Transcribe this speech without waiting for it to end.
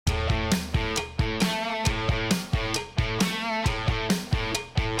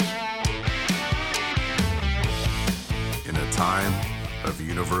time of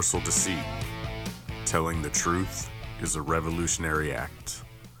universal deceit. Telling the truth is a revolutionary act.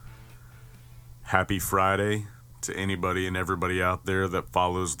 Happy Friday to anybody and everybody out there that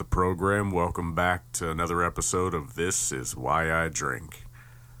follows the program. Welcome back to another episode of This Is Why I Drink.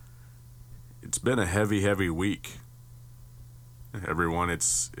 It's been a heavy week. Everyone,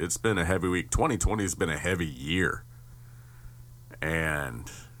 it's been a heavy week. 2020 has been a heavy year. And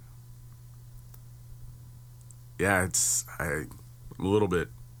yeah, I'm a little bit,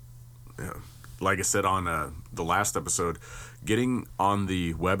 like I said on the last episode, getting on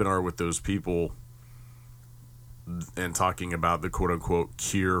the webinar with those people and talking about the quote-unquote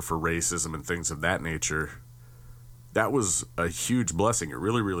cure for racism and things of that nature, that was a huge blessing. It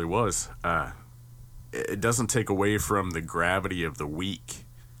really, really was. It doesn't take away from the gravity of the week.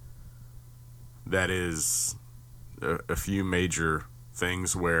 That is a few major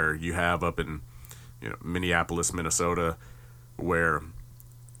things where you have up in Minneapolis, Minnesota, where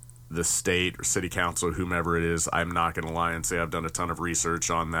the state or city council, whomever it is, I'm not going to lie and say I've done a ton of research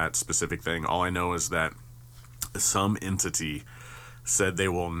on that specific thing. All I know is that some entity said they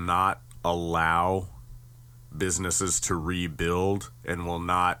will not allow businesses to rebuild and will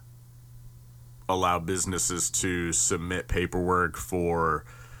not allow businesses to submit paperwork for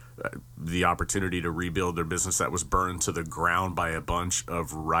the opportunity to rebuild their business that was burned to the ground by a bunch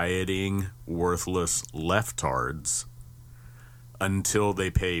of rioting, worthless leftards until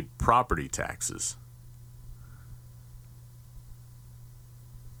they pay property taxes.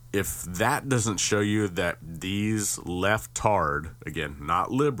 If that doesn't show you that these leftard, again,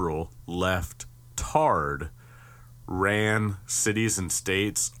 not liberal, leftard, ran cities and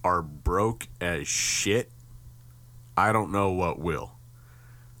states are broke as shit, I don't know what will.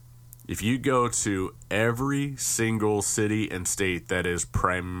 If you go to every single city and state that is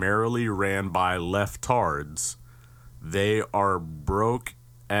primarily ran by leftards, they are broke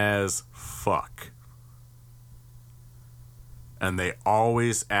as fuck. And they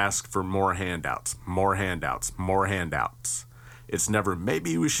always ask for more handouts. It's never,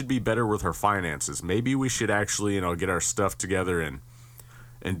 maybe we should be better with our finances. Maybe we should actually, get our stuff together and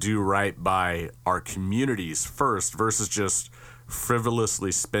do right by our communities first versus just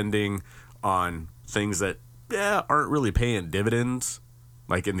frivolously spending on things that aren't really paying dividends.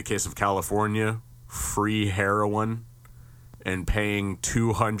 Like in the case of California, free heroin and paying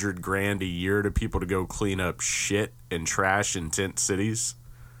 $200,000 a year to people to go clean up shit and trash in tent cities.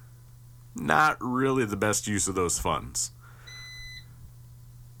 Not really the best use of those funds.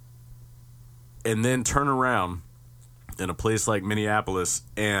 And then turn around in a place like Minneapolis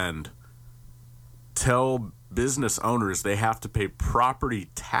and tell business owners they have to pay property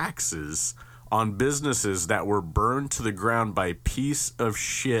taxes on businesses that were burned to the ground by piece of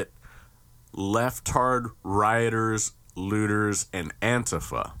shit leftard rioters, looters, and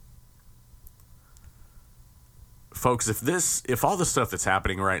Antifa. Folks, if all the stuff that's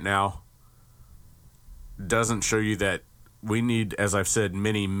happening right now doesn't show you that we need, as I've said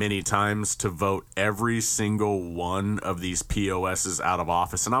many times, to vote every single one of these POSs out of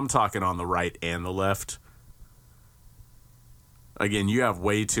office, and I'm talking on the right and the left. Again, you have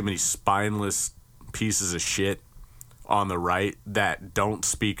way too many spineless pieces of shit on the right that don't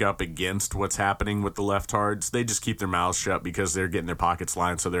speak up against what's happening with the leftards. They just keep their mouths shut because they're getting their pockets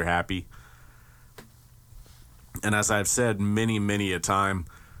lined, so they're happy. And as I've said many a time,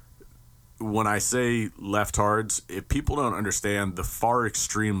 when I say leftards, if people don't understand, the far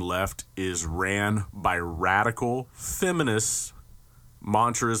extreme left is ran by radical feminists,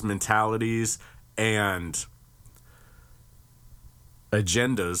 mantras, mentalities, and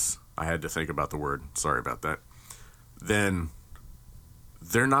agendas. I had to think about the word. Sorry about that. Then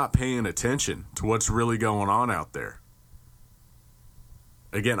they're not paying attention to what's really going on out there.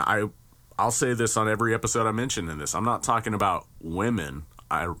 Again, I'll say this on every episode I mention in this. I'm not talking about women.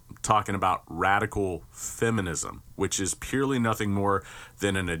 I'm talking about radical feminism, which is purely nothing more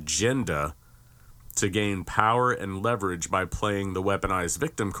than an agenda to gain power and leverage by playing the weaponized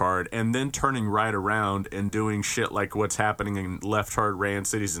victim card and then turning right around and doing shit like what's happening in leftard ran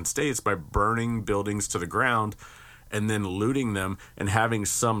cities and states by burning buildings to the ground and then looting them and having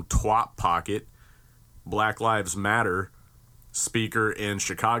some twat pocket, Black Lives Matter speaker in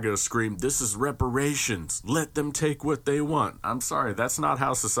Chicago scream, "This is reparations. Let them take what they want." I'm sorry, that's not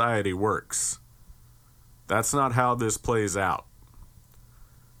how society works. That's not how this plays out.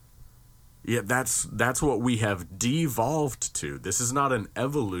 Yeah, that's what we have devolved to. This is not an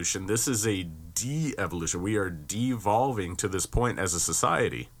evolution. This is a de-evolution. We are devolving to this point as a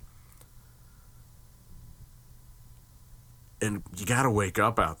society. And you got to wake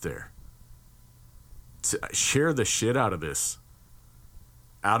up out there. to share the shit out of this,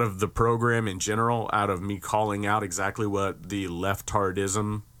 out of the program in general, out of me calling out exactly what the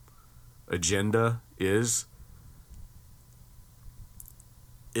leftardism agenda is.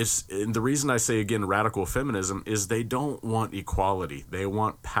 And the reason I say, again, radical feminism is they don't want equality. They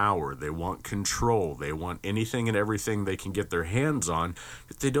want power. They want control. They want anything and everything they can get their hands on.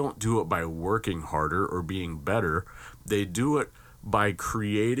 If they don't do it by working harder or being better, they do it by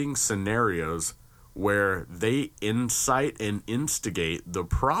creating scenarios where they incite and instigate the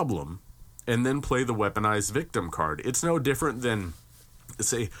problem and then play the weaponized victim card. It's no different than,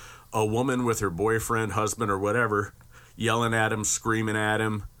 say, a woman with her boyfriend, husband, or whatever, yelling at him, screaming at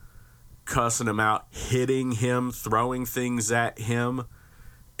him, cussing him out, hitting him, throwing things at him,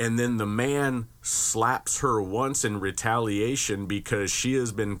 and then the man slaps her once in retaliation because she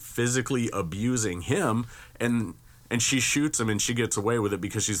has been physically abusing him, and she shoots him and she gets away with it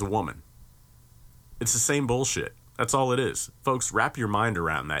because she's a woman. It's the same bullshit. That's all it is. Folks, wrap your mind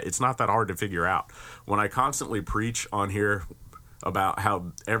around that. It's not that hard to figure out. When I constantly preach on here about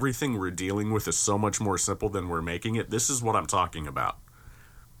how everything we're dealing with is so much more simple than we're making it, this is what I'm talking about.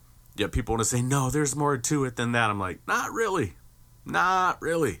 Yet people want to say, no, there's more to it than that. I'm like, not really. Not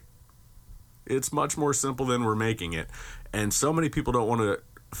really. It's much more simple than we're making it. And so many people don't want to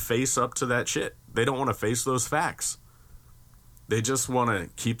face up to that shit. They don't want to face those facts. They just want to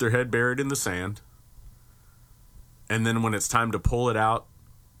keep their head buried in the sand. And then when it's time to pull it out,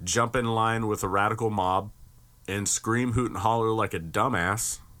 jump in line with a radical mob and scream, hoot, and holler like a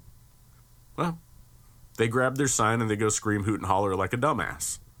dumbass, well, they grab their sign and they go scream, hoot, and holler like a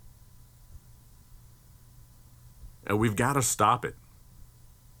dumbass. And we've got to stop it.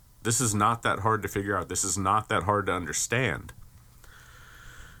 This is not that hard to figure out. This is not that hard to understand.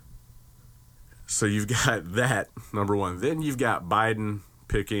 So you've got that, number one. Then you've got Biden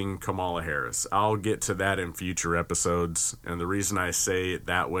picking Kamala Harris. I'll get to that in future episodes. And the reason I say it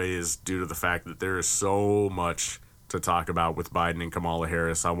that way is due to the fact that there is so much to talk about with Biden and Kamala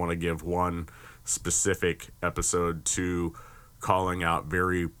Harris. I want to give one specific episode to calling out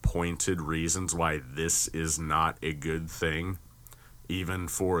very pointed reasons why this is not a good thing, even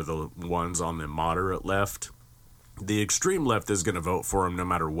for the ones on the moderate left. The extreme left is going to vote for them no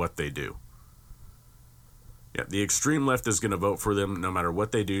matter what they do. Yeah, the extreme left is going to vote for them no matter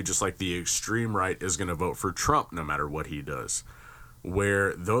what they do, just like the extreme right is going to vote for Trump no matter what he does.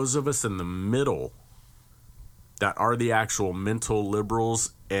 Where those of us in the middle that are the actual mental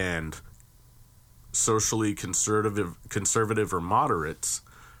liberals and socially conservative or moderates,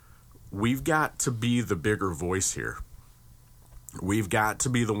 we've got to be the bigger voice here. We've got to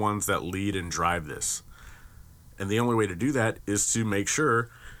be the ones that lead and drive this. And the only way to do that is to make sure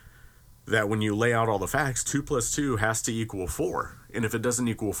that when you lay out all the facts, 2 + 2 has to equal 4. And if it doesn't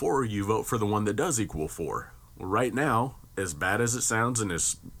equal 4, you vote for the one that does equal 4. Well, right now, as bad as it sounds, and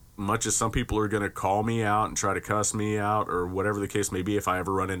as much as some people are going to call me out and try to cuss me out, or whatever the case may be, if I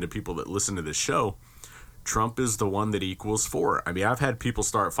ever run into people that listen to this show, Trump is the one that equals 4. I mean, I've had people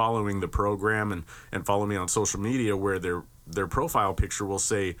start following the program and follow me on social media where their profile picture will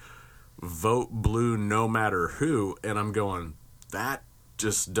say, vote blue no matter who. And I'm going, that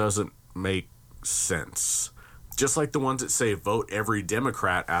just doesn't make sense. Just like the ones that say vote every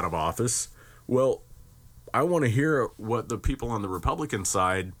Democrat out of office. Well, I want to hear what the people on the Republican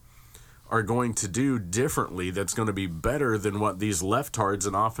side are going to do differently that's going to be better than what these leftards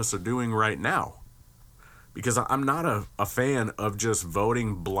in office are doing right now. Because I'm not a fan of just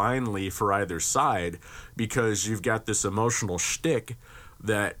voting blindly for either side because you've got this emotional shtick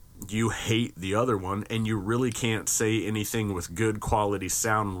that you hate the other one and you really can't say anything with good quality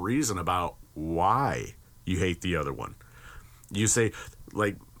sound reason about why you hate the other one. You say,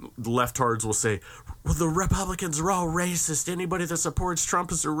 like, the leftards will say, well, the Republicans are all racist. Anybody that supports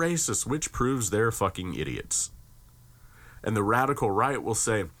Trump is a racist, which proves they're fucking idiots. And the radical right will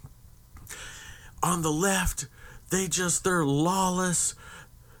say, on the left, they're lawless,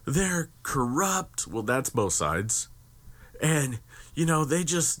 they're corrupt. Well, that's both sides. And, you know,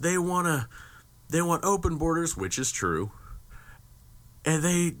 they want open borders, which is true. And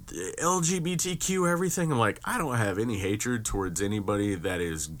they LGBTQ everything. I'm like, I don't have any hatred towards anybody that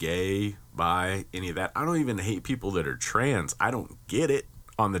is gay, bi, any of that. I don't even hate people that are trans. I don't get it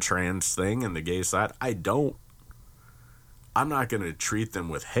on the trans thing and the gay side. I don't. I'm not going to treat them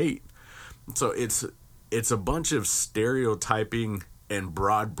with hate. So it's a bunch of stereotyping and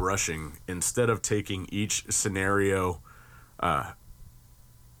broad brushing instead of taking each scenario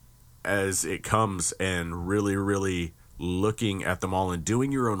as it comes and really, really looking at them all and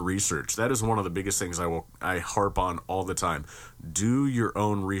doing your own research. That is one of the biggest things I harp on all the time. Do your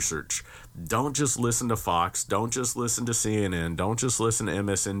own research. Don't just listen to Fox. Don't just listen to CNN. Don't just listen to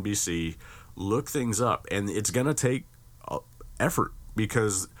MSNBC. Look things up. And it's going to take effort,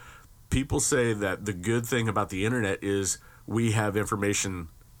 because people say that the good thing about the internet is we have information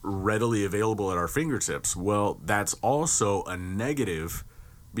readily available at our fingertips. Well, that's also a negative,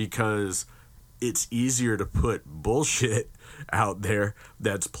 because it's easier to put bullshit out there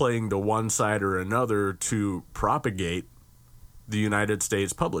that's playing to one side or another to propagate the United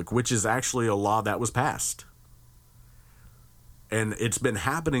States public, which is actually a law that was passed. And it's been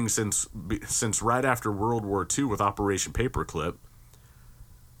happening since right after World War II with Operation Paperclip.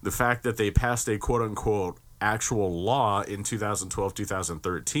 The fact that they passed a quote-unquote actual law in 2012,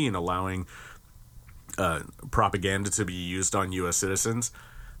 2013, allowing propaganda to be used on U.S. citizens,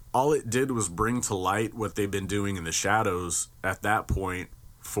 all it did was bring to light what they've been doing in the shadows at that point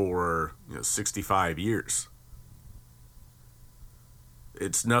for 65 years.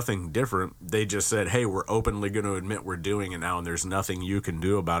 It's nothing different. They just said, hey, we're openly going to admit we're doing it now, and there's nothing you can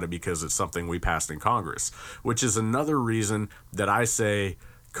do about it because it's something we passed in Congress, which is another reason that I say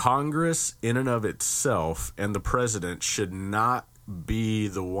Congress in and of itself and the president should not be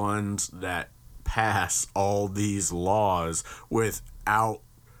the ones that pass all these laws without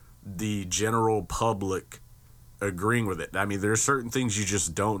the general public agreeing with it. I mean, there are certain things you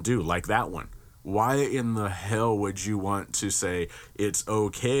just don't do, like that one. Why in the hell would you want to say it's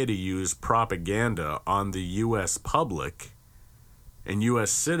okay to use propaganda on the U.S. public and U.S.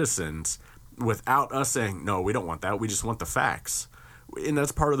 citizens without us saying, no, we don't want that, we just want the facts? And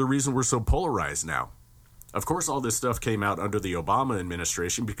that's part of the reason we're so polarized now. Of course, all this stuff came out under the Obama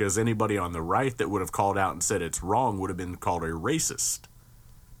administration, because anybody on the right that would have called out and said it's wrong would have been called a racist,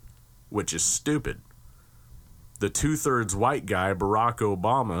 which is stupid. The 2/3 white guy, Barack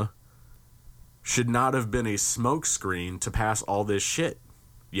Obama, should not have been a smokescreen to pass all this shit,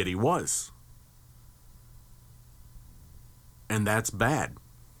 yet he was. And that's bad.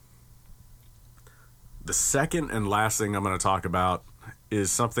 The second and last thing I'm going to talk about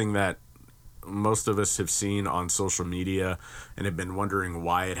is something that most of us have seen on social media and have been wondering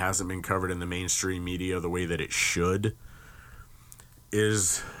why it hasn't been covered in the mainstream media the way that it should,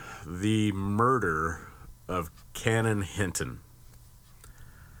 is the murder of Cannon Hinton.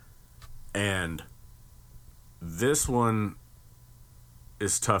 And this one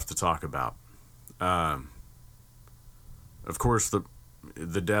is tough to talk about. Of course,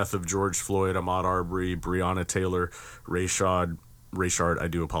 the death of George Floyd, Ahmaud Arbery, Breonna Taylor, Rayshard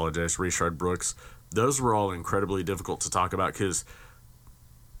Brooks, those were all incredibly difficult to talk about because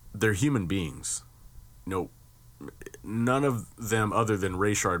they're human beings. None of them other than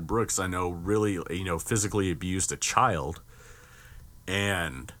Rayshard Brooks I know really, physically abused a child.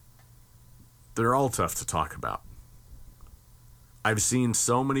 And they're all tough to talk about. I've seen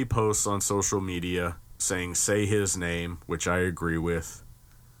so many posts on social media saying, say his name, which I agree with.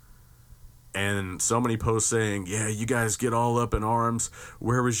 And so many posts saying, yeah, you guys get all up in arms.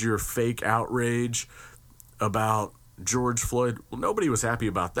 Where was your fake outrage about George Floyd? Well, nobody was happy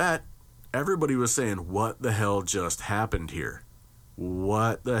about that. Everybody was saying, what the hell just happened here?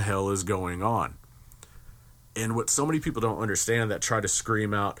 What the hell is going on? And what so many people don't understand that try to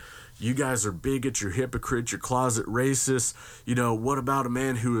scream out, you guys are bigots, you're hypocrites, you're closet racists. What about a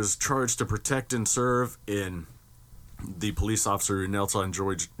man who is charged to protect and serve, in the police officer who knelt on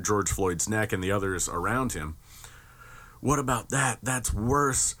George Floyd's neck and the others around him? What about that? That's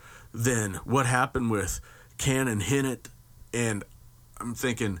worse than what happened with Cannon Hinton. And I'm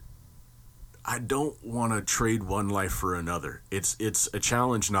thinking, I don't want to trade one life for another. It's a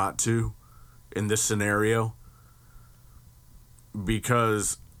challenge not to in this scenario,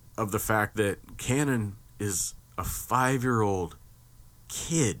 because of the fact that Cannon is a 5-year-old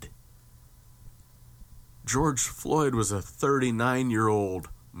kid. George Floyd was a 39-year-old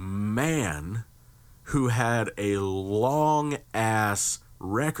man who had a long-ass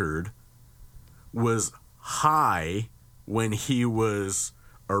record, was high when he was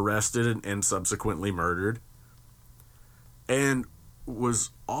arrested and subsequently murdered, and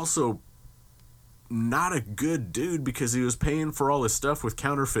was also not a good dude because he was paying for all his stuff with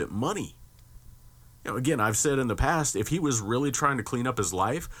counterfeit money. Again, I've said in the past, if he was really trying to clean up his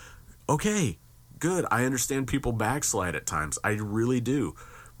life, okay, good. I understand people backslide at times. I really do.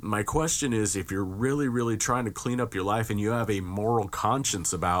 My question is, if you're really, really trying to clean up your life and you have a moral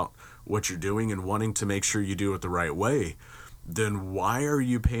conscience about what you're doing and wanting to make sure you do it the right way, then why are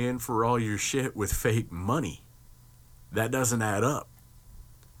you paying for all your shit with fake money? That doesn't add up.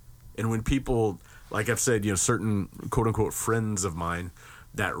 And when people like I've said, certain quote unquote friends of mine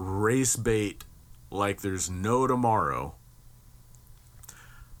that race bait like there's no tomorrow.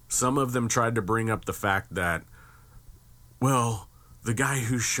 Some of them tried to bring up the fact that, well, the guy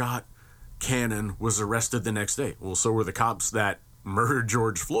who shot Cannon was arrested the next day. Well, so were the cops that murdered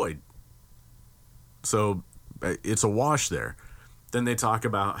George Floyd. So it's a wash there. Then they talk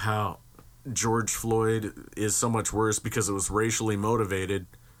about how George Floyd is so much worse because it was racially motivated.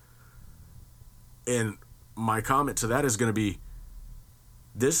 And my comment to that is going to be,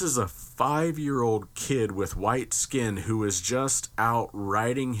 this is a 5-year-old kid with white skin who is just out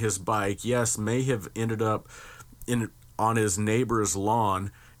riding his bike. Yes, may have ended up on his neighbor's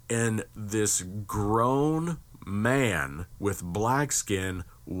lawn, and this grown man with black skin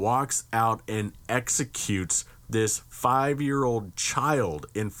walks out and executes this 5-year-old child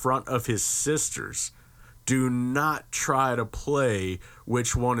in front of his sisters. Do not try to play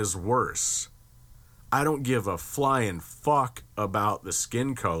which one is worse. I don't give a flying fuck about the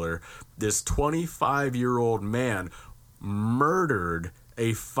skin color. This 25-year-old man murdered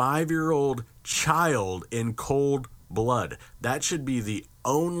a 5-year-old child in cold blood. That should be the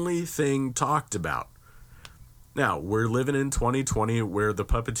only thing talked about. Now, we're living in 2020 where the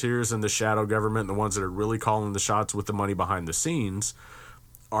puppeteers and the shadow government, the ones that are really calling the shots with the money behind the scenes,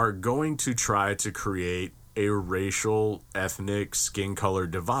 are going to try to create a racial, ethnic, skin color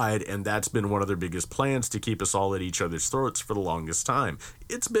divide, and that's been one of their biggest plans to keep us all at each other's throats for the longest time.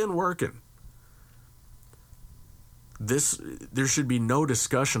 It's been working. There should be no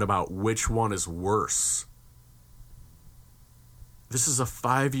discussion about which one is worse. This is a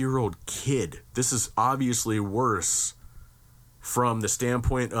 5-year-old kid. This is obviously worse from the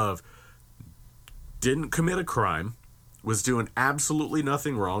standpoint of didn't commit a crime, was doing absolutely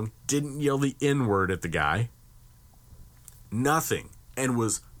nothing wrong, didn't yell the N-word at the guy, nothing, and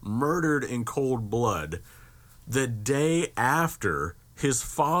was murdered in cold blood the day after his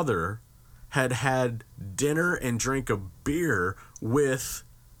father had dinner and drank a beer with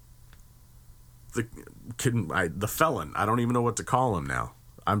the felon. I don't even know what to call him now.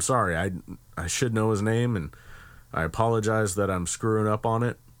 I'm sorry. I should know his name, and I apologize that I'm screwing up on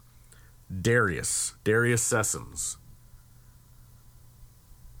it. Darius Sessoms.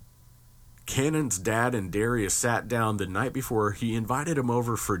 Cannon's dad and Darius sat down the night before. He invited him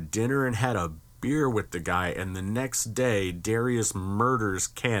over for dinner and had a beer with the guy, and the next day, Darius murders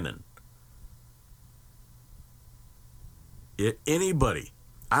Cannon. Anybody,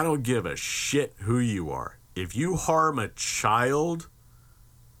 I don't give a shit who you are. If you harm a child,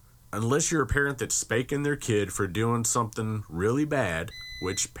 unless you're a parent that's spanking their kid for doing something really bad,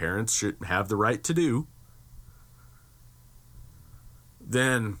 which parents should have the right to do,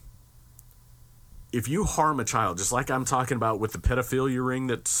 then if you harm a child, just like I'm talking about with the pedophilia ring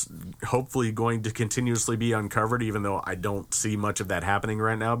that's hopefully going to continuously be uncovered, even though I don't see much of that happening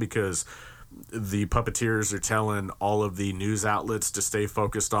right now because the puppeteers are telling all of the news outlets to stay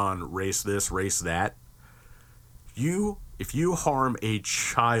focused on race this, race that. If you harm a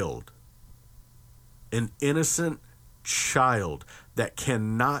child, an innocent child that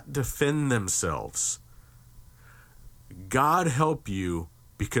cannot defend themselves, God help you,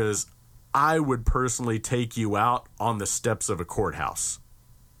 because I would personally take you out on the steps of a courthouse.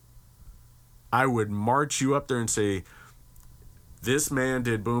 I would march you up there and say, this man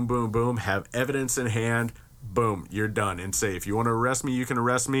did boom, boom, boom, have evidence in hand, boom, you're done. And say, if you want to arrest me, you can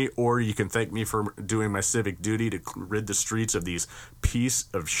arrest me, or you can thank me for doing my civic duty to rid the streets of these piece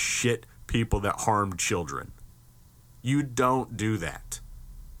of shit people that harmed children. You don't do that.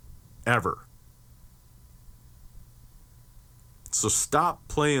 Ever. So stop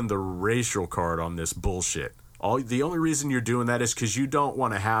playing the racial card on this bullshit. The only reason you're doing that is because you don't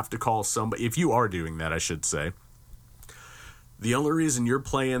want to have to call somebody, if you are doing that, I should say. The only reason you're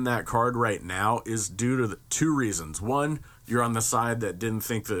playing that card right now is due to two reasons. One, you're on the side that didn't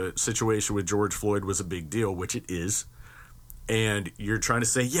think the situation with George Floyd was a big deal, which it is. And you're trying to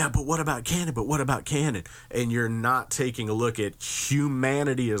say, yeah, but what about Cannon? But what about Cannon? And you're not taking a look at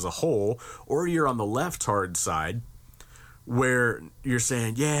humanity as a whole. Or you're on the left-hard side, where you're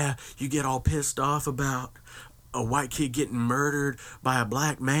saying, yeah, you get all pissed off about a white kid getting murdered by a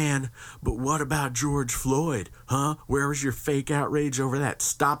black man, but what about George Floyd? Huh? Where was your fake outrage over that?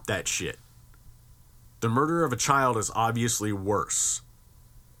 Stop that shit. The murder of a child is obviously worse.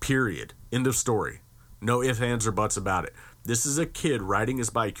 Period. End of story. No ifs, ands, or buts about it. This is a kid riding his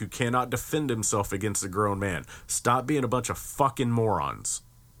bike who cannot defend himself against a grown man. Stop being a bunch of fucking morons.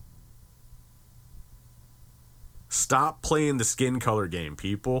 Stop playing the skin color game,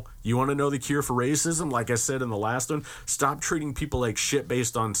 people. You want to know the cure for racism? Like I said in the last one, stop treating people like shit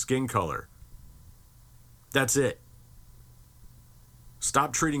based on skin color. That's it.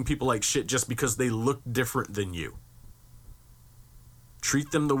 Stop treating people like shit just because they look different than you.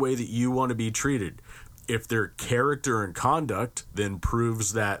 Treat them the way that you want to be treated. If their character and conduct then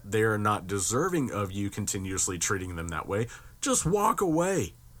proves that they are not deserving of you continuously treating them that way, just walk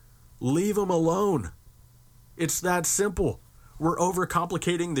away. Leave them alone. It's that simple. We're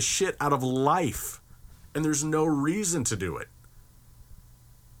overcomplicating the shit out of life, and there's no reason to do it.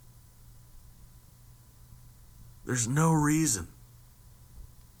 There's no reason.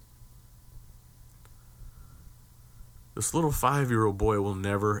 This little 5-year-old boy will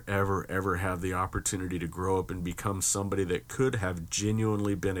never, ever, ever have the opportunity to grow up and become somebody that could have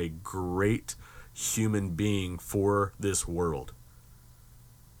genuinely been a great human being for this world.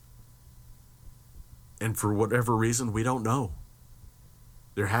 And for whatever reason, we don't know.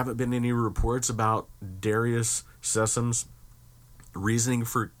 There haven't been any reports about Darius Sessoms' reasoning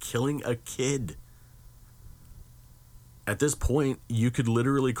for killing a kid. At this point, you could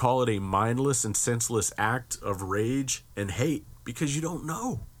literally call it a mindless and senseless act of rage and hate because you don't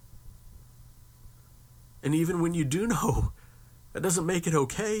know. And even when you do know, that doesn't make it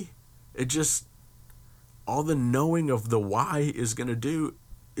okay. It just, all the knowing of the why is going to do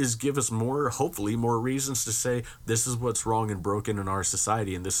is give us more, hopefully more reasons to say this is what's wrong and broken in our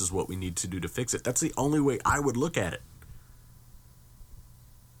society and this is what we need to do to fix it. That's the only way I would look at it.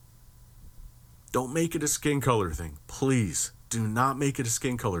 Don't make it a skin color thing. Please, do not make it a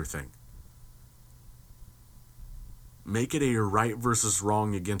skin color thing. Make it a right versus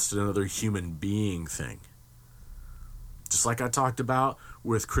wrong against another human being thing. Just like I talked about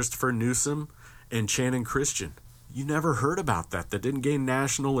with Christopher Newsom and Channing Christian. You never heard about that. That didn't gain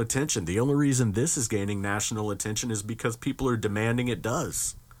national attention. The only reason this is gaining national attention is because people are demanding it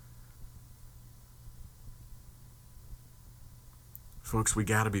does. Folks, we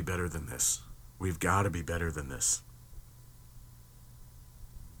got to be better than this. We've got to be better than this.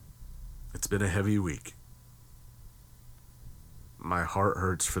 It's been a heavy week. My heart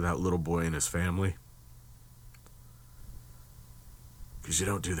hurts for that little boy and his family. Because you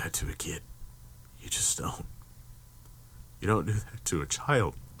don't do that to a kid. You just don't. You don't do that to a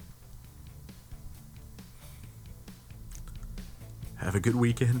child. Have a good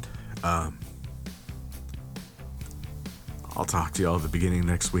weekend. I'll talk to y'all at the beginning of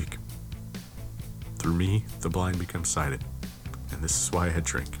next week. Through me, the blind become sighted. And this is why I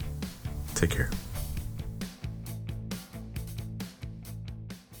drink. Take care.